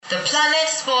The Planet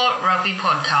Sport Rugby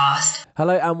Podcast.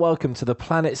 Hello and welcome to the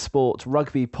Planet Sport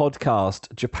Rugby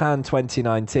Podcast, Japan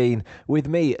 2019, with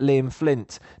me, Liam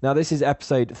Flint. Now this is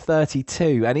episode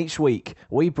 32 and each week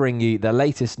we bring you the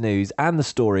latest news and the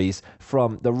stories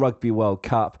from the Rugby World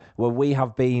Cup where we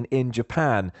have been in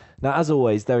Japan. Now as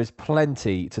always there is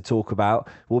plenty to talk about.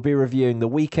 We'll be reviewing the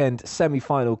weekend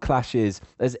semi-final clashes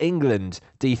as England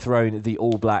dethrone the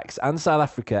All Blacks and South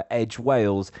Africa edge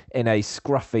Wales in a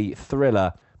scruffy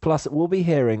thriller. Plus, we'll be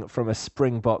hearing from a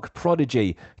Springbok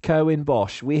prodigy, Curwin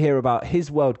Bosch. We hear about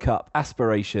his World Cup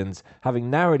aspirations,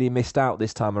 having narrowly missed out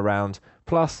this time around.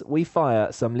 Plus, we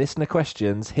fire some listener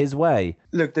questions his way.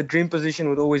 Look, the dream position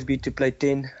would always be to play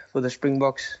 10 for the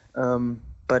Springboks.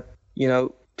 But, you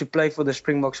know, to play for the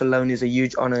Springboks alone is a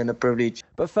huge honour and a privilege.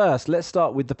 But first, let's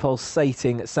start with the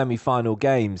pulsating semi-final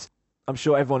games. I'm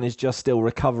sure everyone is just still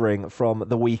recovering from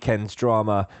the weekend's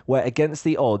drama, where against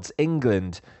the odds,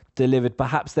 England delivered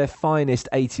perhaps their finest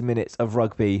 80 minutes of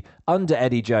rugby under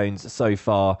Eddie Jones so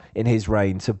far in his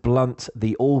reign to blunt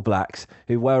the All Blacks,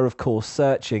 who were of course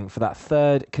searching for that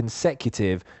third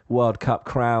consecutive World Cup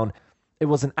crown. It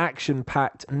was an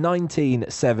action-packed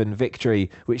 19-7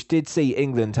 victory, which did see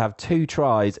England have 2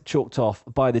 tries chalked off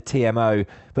by the TMO,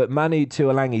 but Manu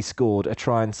Tuolangi scored a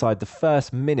try inside the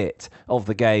first minute of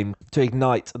the game to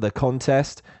ignite the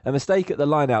contest. A mistake at the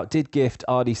line-out did gift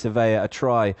Ardie Savea a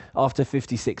try after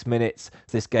 56 minutes.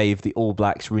 This gave the All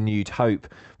Blacks renewed hope,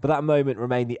 but that moment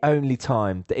remained the only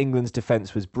time that England's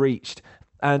defence was breached.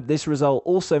 And this result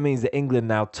also means that England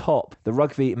now top the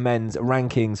rugby men's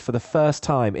rankings for the first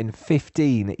time in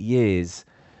 15 years.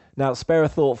 Now, spare a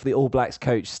thought for the All Blacks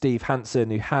coach Steve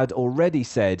Hansen, who had already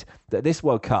said that this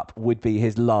World Cup would be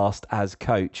his last as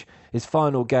coach. His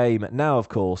final game now, of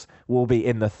course, will be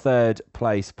in the third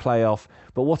place playoff.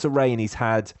 But what a reign he's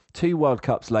had. 2 World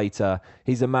Cups later,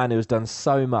 he's a man who has done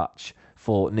so much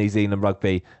for New Zealand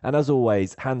rugby. And as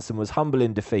always, Hansen was humble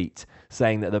in defeat,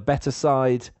 saying that the better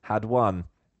side had won.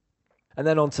 And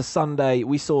then on to Sunday,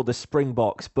 we saw the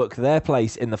Springboks book their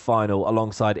place in the final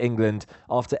alongside England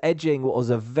after edging what was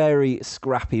a very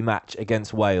scrappy match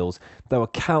against Wales. There were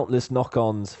countless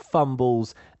knock-ons,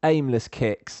 fumbles, aimless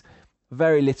kicks,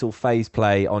 very little phase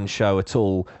play on show at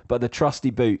all, but the trusty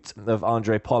boot of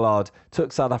Handre Pollard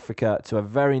took South Africa to a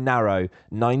very narrow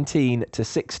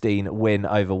 19-16 win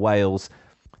over Wales.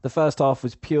 The first half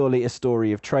was purely a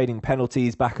story of trading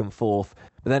penalties back and forth,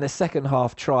 but then a second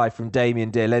half try from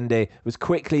Damien Dealende was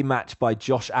quickly matched by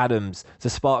Josh Adams to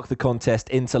spark the contest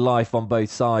into life on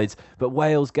both sides. But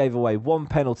Wales gave away 1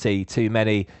 penalty too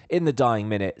many in the dying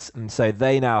minutes, and so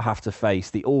they now have to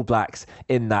face the All Blacks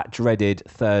in that dreaded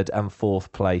 3rd and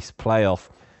 4th place playoff.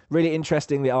 Really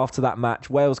interestingly, after that match,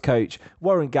 Wales coach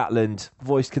Warren Gatland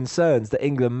voiced concerns that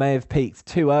England may have peaked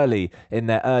too early in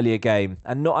their earlier game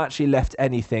and not actually left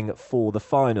anything for the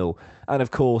final. And of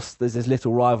course, there's this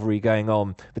little rivalry going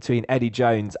on between Eddie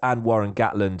Jones and Warren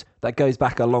Gatland that goes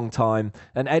back a long time.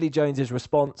 And Eddie Jones's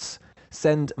response: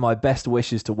 send my best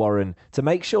wishes to Warren to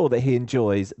make sure that he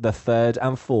enjoys the 3rd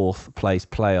and 4th place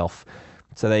playoff.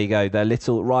 So there you go, their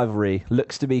little rivalry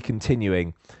looks to be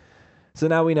continuing. So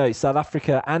now we know South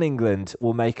Africa and England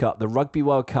will make up the Rugby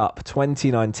World Cup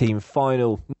 2019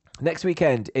 final next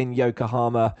weekend in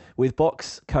Yokohama, with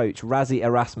Boks coach Rassie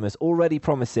Erasmus already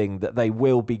promising that they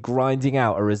will be grinding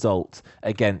out a result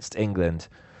against England.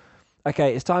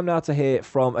 Okay, it's time now to hear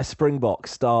from a Springbok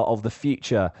star of the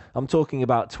future. I'm talking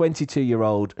about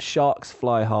 22-year-old Sharks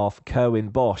fly half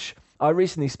Curwin Bosch. I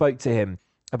recently spoke to him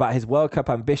about his World Cup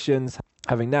ambitions,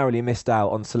 having narrowly missed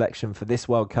out on selection for this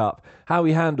World Cup, how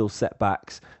he handles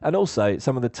setbacks, and also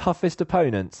some of the toughest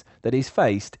opponents that he's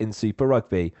faced in Super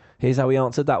Rugby. Here's how he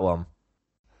answered that one.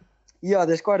 Yeah,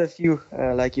 there's quite a few,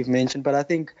 like you've mentioned, but I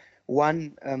think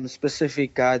one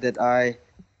specific guy that I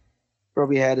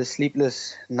probably had a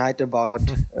sleepless night about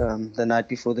the night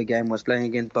before the game was playing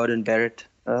against Beauden Barrett.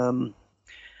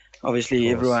 Obviously,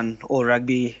 everyone, all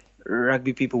rugby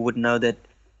people would know that,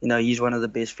 you know, he's one of the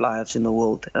best fly-halves in the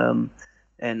world.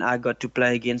 And I got to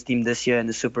play against him this year in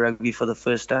the Super Rugby for the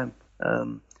first time.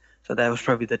 So that was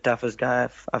probably the toughest guy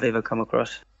I've ever come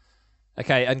across.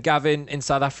 Okay, and Gavin in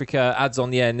South Africa adds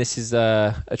on the end, this is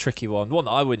a tricky one that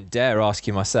I wouldn't dare ask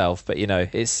you myself, but, you know,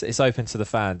 it's open to the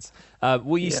fans.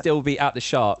 Will you still be at the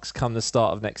Sharks come the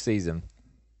start of next season?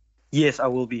 Yes, I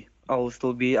will be. I will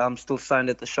still be. I'm still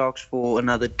signed at the Sharks for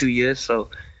another 2 years,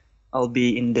 so I'll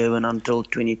be in Durban until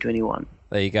 2021.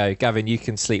 There you go. Gavin, you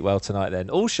can sleep well tonight then.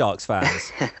 All Sharks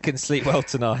fans can sleep well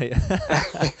tonight.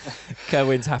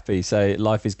 Kerwin's happy, so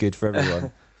life is good for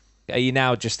everyone. Are you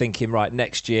now just thinking, right,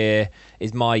 next year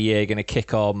is my year, going to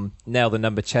kick on, nail the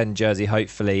number 10 jersey,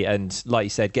 hopefully, and like you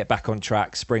said, get back on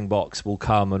track, Springboks will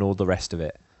come and all the rest of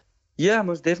it? Yeah,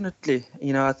 most definitely.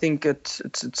 I think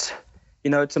it's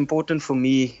important for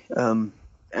me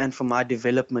and for my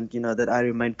development, that I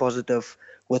remain positive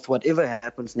with whatever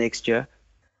happens next year.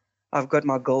 I've got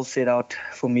my goals set out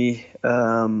for me.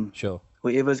 Sure.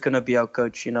 Whoever's going to be our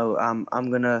coach,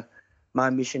 my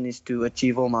mission is to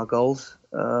achieve all my goals,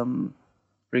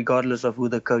 regardless of who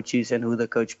the coach is and who the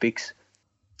coach picks.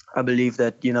 I believe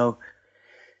that,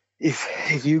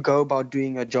 if you go about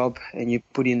doing a job and you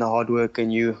put in the hard work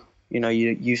and you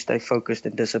stay focused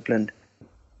and disciplined,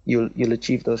 you'll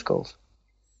achieve those goals.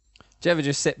 Do you ever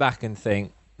just sit back and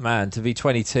think, man, to be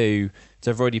 22, to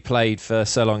have already played for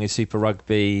so long in Super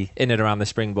Rugby, in and around the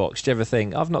Springboks, do you ever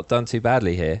think, I've not done too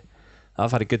badly here?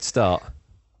 I've had a good start.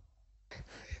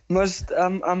 I must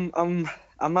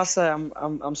say,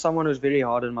 I'm someone who's very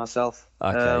hard on myself.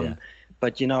 Okay, yeah.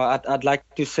 But I'd like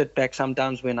to sit back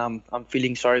sometimes when I'm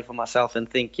feeling sorry for myself and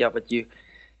think, yeah, but you're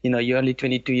only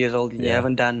 22 years old and you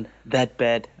haven't done that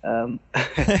bad. If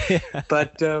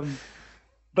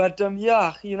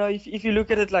you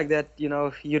look at it like that,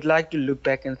 you'd like to look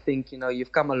back and think,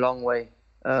 you've come a long way.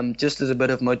 Just as a bit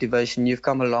of motivation, you've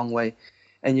come a long way,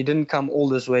 and you didn't come all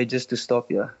this way just to stop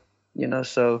here.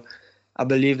 So I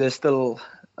believe there's still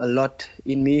a lot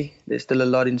in me. There's still a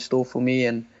lot in store for me,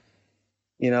 and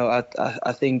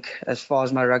I think as far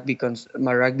as my rugby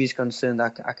is concerned, I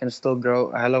can still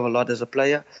grow a hell of a lot as a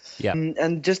player,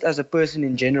 and just as a person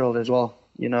in general as well.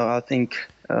 I think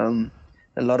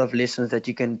a lot of lessons that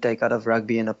you can take out of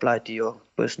rugby and apply to your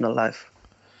personal life.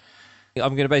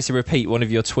 I'm going to basically repeat one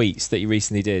of your tweets that you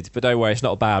recently did, but don't worry, it's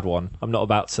not a bad one. I'm not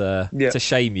about to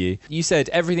shame you. You said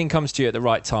everything comes to you at the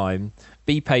right time.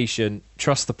 Be patient,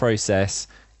 trust the process.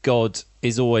 God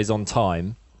is always on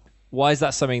time. Why is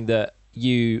that something that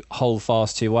you hold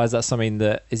fast to? Why is that something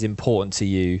that is important to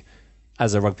you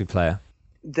as a rugby player?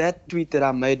 That tweet that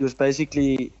I made was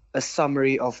basically a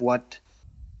summary of what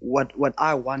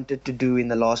I wanted to do in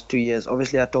the last 2 years.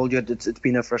 Obviously, I told you it's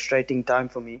been a frustrating time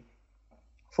for me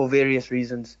for various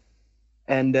reasons.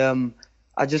 And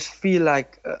I just feel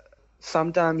like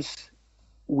sometimes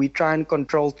we try and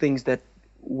control things that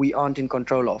we aren't in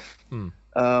control of.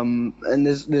 And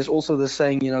there's also the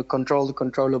saying, control the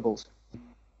controllables.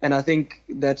 And I think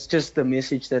that's just the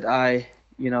message that I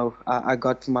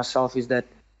got for myself, is that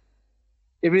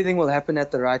everything will happen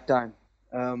at the right time.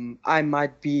 I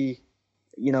might be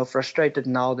frustrated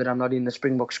now that I'm not in the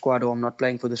Springbok squad or I'm not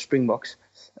playing for the Springboks.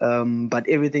 But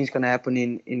everything's going to happen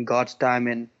in God's time,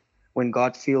 and when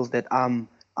God feels that I'm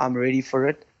ready for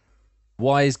it.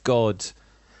 Why is God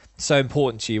so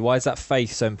important to you? Why is that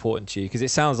faith so important to you? Because it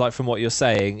sounds like from what you're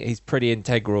saying, he's pretty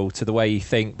integral to the way you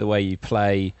think, the way you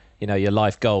play, your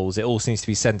life goals. It all seems to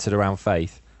be centered around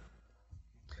faith.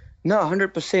 No,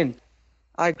 100%.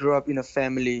 I grew up in a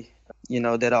family,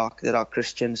 that are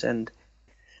Christians, and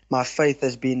my faith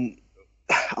has been,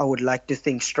 I would like to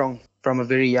think, strong from a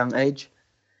very young age.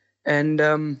 And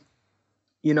I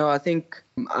think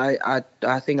I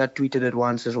tweeted it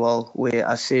once as well, where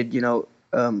I said,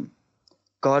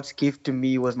 God's gift to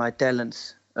me was my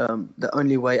talents. The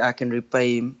only way I can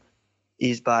repay him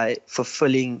is by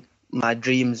fulfilling my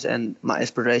dreams and my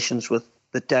aspirations with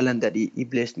the talent that he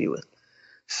blessed me with.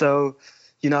 So,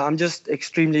 I'm just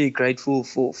extremely grateful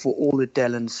for all the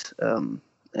talents and,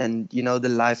 the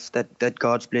life that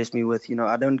God's blessed me with.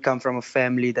 I don't come from a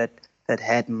family that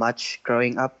had much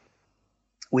growing up.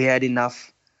 We had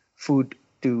enough food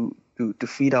to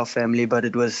feed our family, but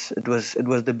it was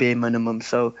the bare minimum.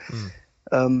 So,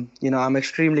 I'm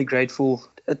extremely grateful.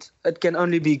 It can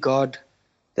only be God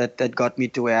that got me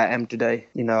to where I am today.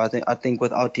 I think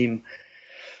without him,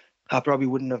 I probably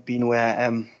wouldn't have been where I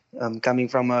am. Coming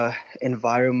from a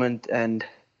environment and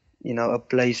a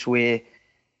place where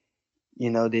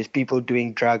there's people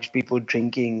doing drugs, people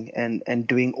drinking and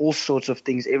doing all sorts of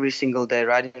things every single day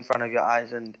right in front of your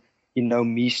eyes, and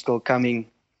me still coming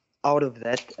out of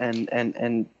that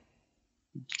and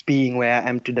being where I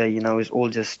am today, is all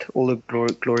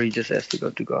the glory just has to go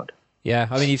to God. Yeah,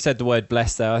 I mean, you've said the word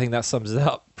blessed there. I think that sums it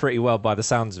up pretty well by the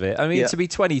sounds of it. I mean, to be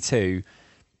 22,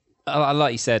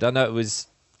 like you said, I know it was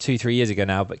 2-3 years ago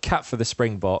now, but cap for the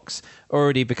Springboks,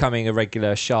 already becoming a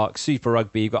regular Shark, Super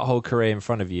Rugby, you've got a whole career in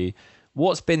front of you.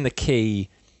 What's been the key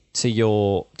to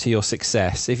your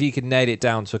success? If you could nail it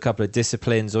down to a couple of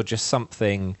disciplines or just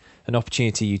something, an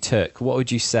opportunity you took, what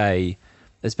would you say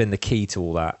has been the key to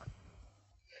all that?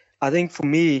 I think for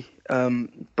me,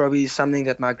 probably something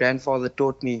that my grandfather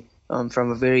taught me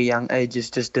from a very young age is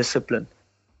just discipline.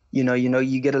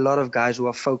 you get a lot of guys who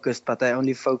are focused, but they're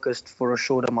only focused for a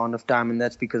short amount of time, and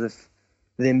that's because of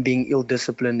them being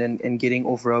ill-disciplined and getting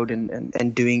off-road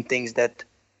and doing things that,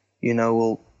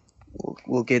 will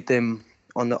get them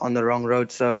on the wrong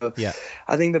road. So yeah.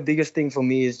 I think the biggest thing for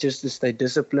me is just to stay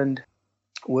disciplined,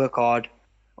 work hard.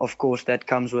 Of course, that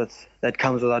comes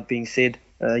without being said.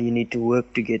 You need to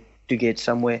work to get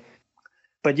somewhere.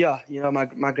 But yeah,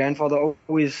 my grandfather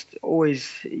always,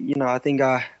 I think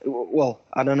I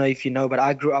don't know if you know, but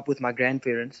I grew up with my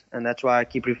grandparents, and that's why I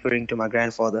keep referring to my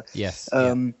grandfather. Yes.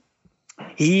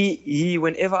 He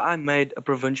whenever I made a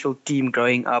provincial team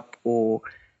growing up, or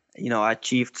I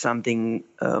achieved something,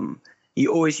 he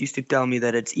always used to tell me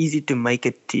that it's easy to make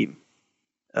a team.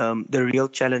 The real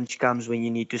challenge comes when you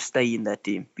need to stay in that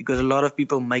team, because a lot of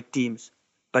people make teams,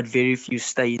 but very few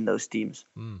stay in those teams.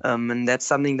 And that's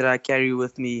something that I carry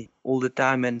with me all the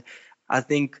time. And I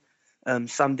think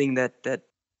something that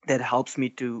helps me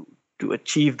to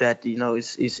achieve that,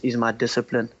 is my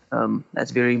discipline.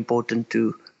 That's very important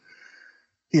to,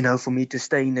 for me to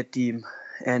stay in a team,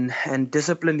 and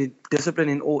discipline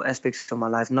in all aspects of my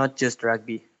life, not just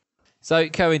rugby. So,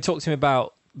 Curwin, talk to me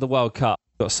about the World Cup.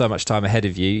 You've got so much time ahead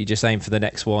of you. You just aim for the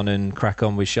next one and crack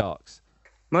on with Sharks.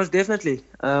 Most definitely.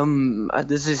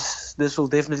 This will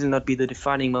definitely not be the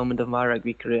defining moment of my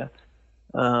rugby career.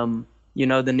 The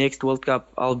next World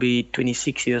Cup, I'll be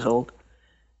 26 years old,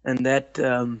 and that,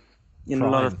 in a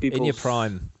lot of people's in your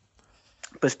prime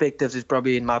perspectives, is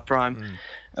probably in my prime.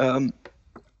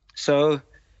 So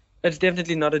it's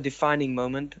definitely not a defining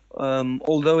moment.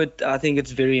 Although I think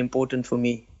it's very important for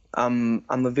me. I'm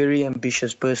a very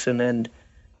ambitious person, and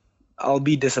I'll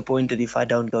be disappointed if I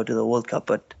don't go to the World Cup.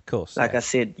 But of course, I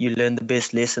said, you learn the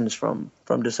best lessons from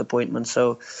disappointment.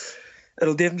 So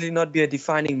it'll definitely not be a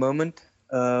defining moment,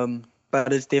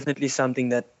 but it's definitely something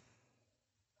that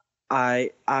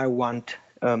I want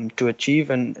to achieve,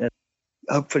 and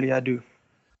hopefully I do.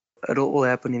 It'll all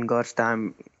happen in God's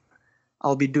time.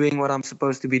 I'll be doing what I'm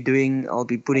supposed to be doing. I'll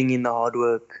be putting in the hard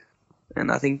work,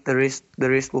 and I think the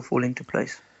rest will fall into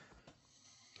place.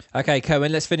 Okay,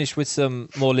 Curwin, let's finish with some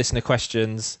more listener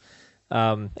questions.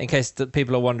 In case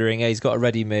people are wondering, he's got a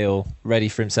ready meal ready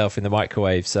for himself in the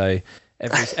microwave. So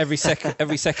every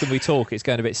second we talk, it's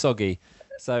going a bit soggy.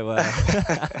 So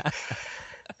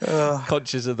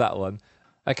conscious of that one.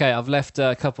 Okay, I've left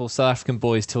a couple of South African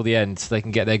boys till the end so they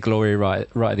can get their glory right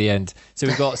at the end. So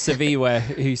we've got Saviwa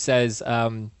who says,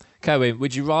 Curwin,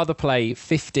 would you rather play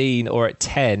 15 or at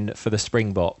 10 for the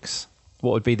Springboks?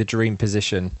 What would be the dream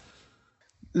position?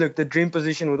 Look, the dream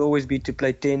position would always be to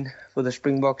play 10 for the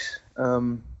Springboks.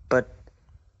 But,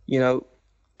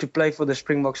 to play for the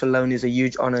Springboks alone is a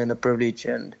huge honor and a privilege.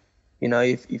 And,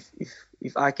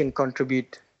 if I can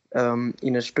contribute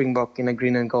in a Springbok, in a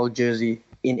green and gold jersey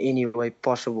in any way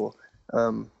possible,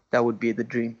 that would be the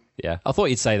dream. Yeah, I thought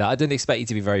you'd say that. I didn't expect you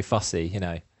to be very fussy, At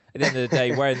the end of the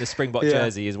day, wearing the Springbok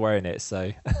jersey is wearing it.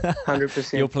 So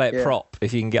 100%. You'll play it prop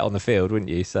if you can get on the field,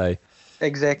 wouldn't you? So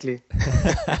exactly.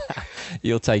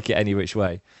 You'll take it any which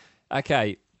way.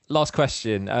 Okay, last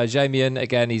question. Jamian,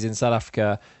 again, he's in South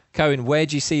Africa. Curwin, where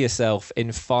do you see yourself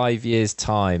in 5 years'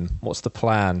 time? What's the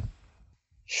plan?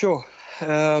 Sure.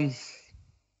 As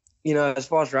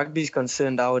far as rugby is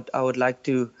concerned, I would like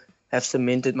to have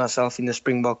cemented myself in the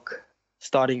Springbok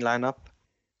starting lineup.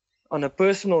 On a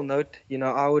personal note,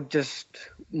 I would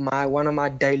one of my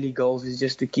daily goals is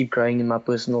just to keep growing in my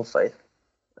personal faith.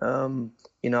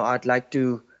 I'd like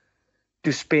to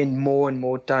spend more and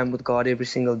more time with God every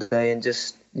single day, and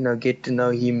just get to know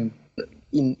Him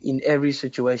in every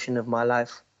situation of my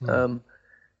life.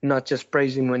 Not just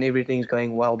praise Him when everything's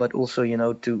going well, but also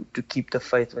to keep the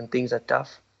faith when things are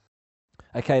tough.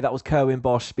 Okay, that was Curwin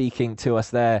Bosch speaking to us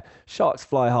there. Sharks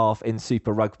fly half in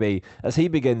Super Rugby as he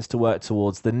begins to work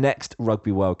towards the next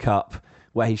Rugby World Cup,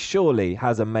 where he surely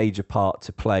has a major part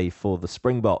to play for the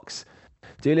Springboks.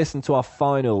 Do listen to our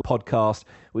final podcast,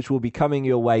 which will be coming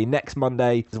your way next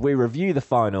Monday as we review the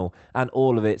final and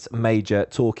all of its major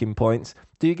talking points.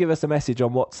 Do give us a message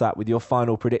on WhatsApp with your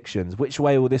final predictions. Which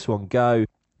way will this one go?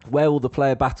 Where will the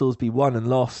player battles be won and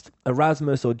lost?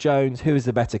 Erasmus or Jones? Who is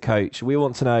the better coach? We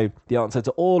want to know the answer to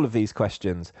all of these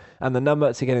questions. And the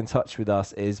number to get in touch with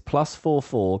us is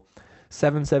 +44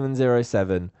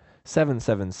 7707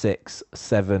 776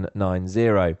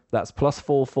 790. That's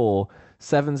 +44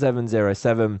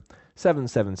 7707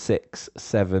 776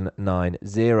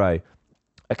 790.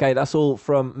 Okay, that's all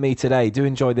from me today. Do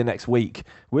enjoy the next week.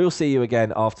 We'll see you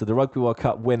again after the Rugby World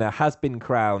Cup winner has been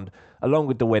crowned, along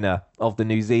with the winner of the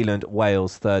New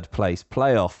Zealand-Wales third place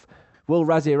playoff. Will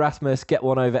Rassie Erasmus get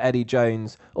one over Eddie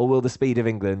Jones, or will the speed of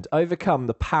England overcome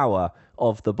the power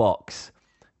of the box?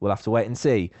 We'll have to wait and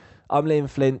see. I'm Liam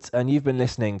Flint, and you've been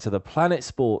listening to the Planet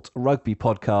Sport Rugby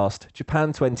Podcast,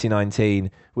 Japan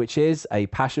 2019, which is a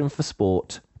Passion for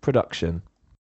Sport production.